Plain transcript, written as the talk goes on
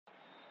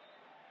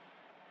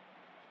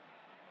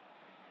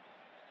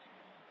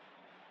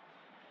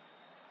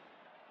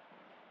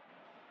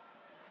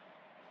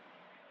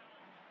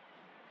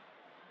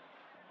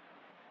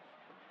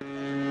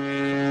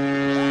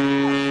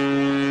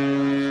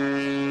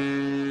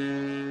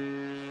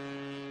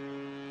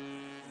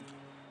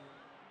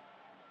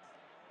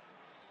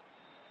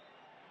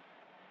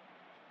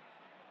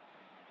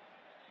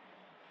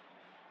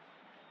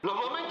Los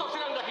momentos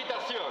eran de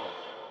agitación.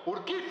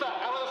 Urquiza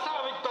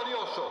avanzaba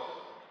victorioso.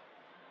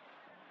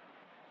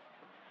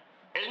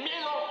 El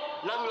miedo,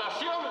 la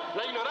adulación,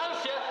 la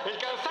ignorancia, el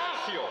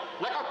cansancio,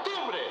 la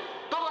costumbre,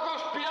 todo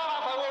conspiraba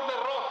a favor de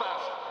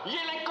Rosas y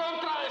él en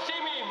contra de sí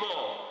mismo.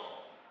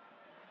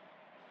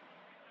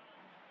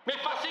 Me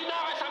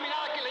fascinaba esa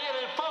mirada que leía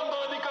en el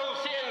fondo de mi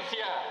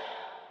conciencia.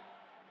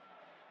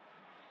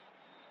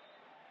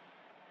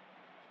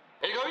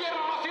 El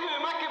gobierno no sirve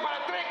más que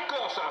para tres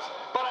cosas: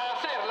 para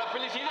hacer la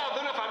felicidad de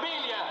una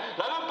familia,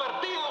 la de un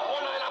partido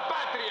o la de la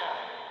patria.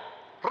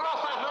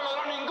 Rosas no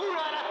logró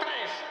ninguna de las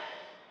tres.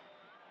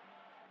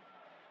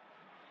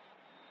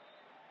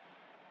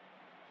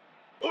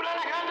 Una de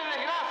las grandes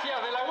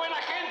desgracias de la buena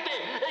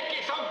gente es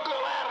que son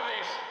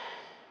cobardes.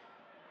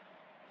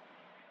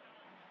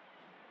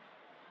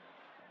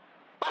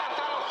 Paz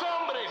a los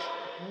hombres,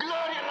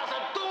 gloria en las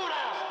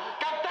alturas,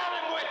 cantad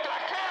en vuestras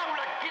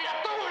jaulas,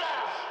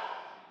 criaturas.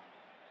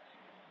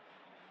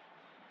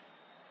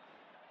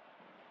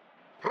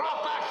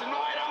 Rosas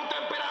no era un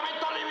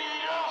temperamento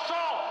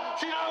libidinoso,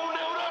 sino un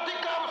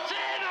neurótico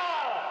obsceno.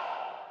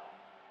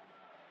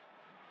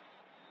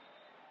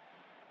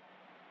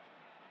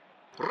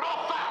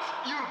 Rosas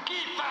y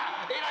Urquiza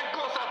eran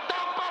cosas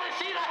tan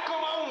parecidas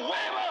como un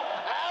huevo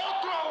a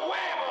otro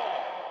huevo.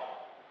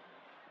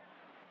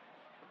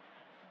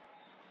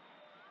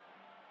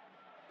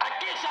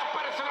 Aquella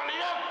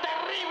personalidad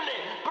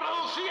terrible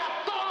producía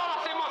todo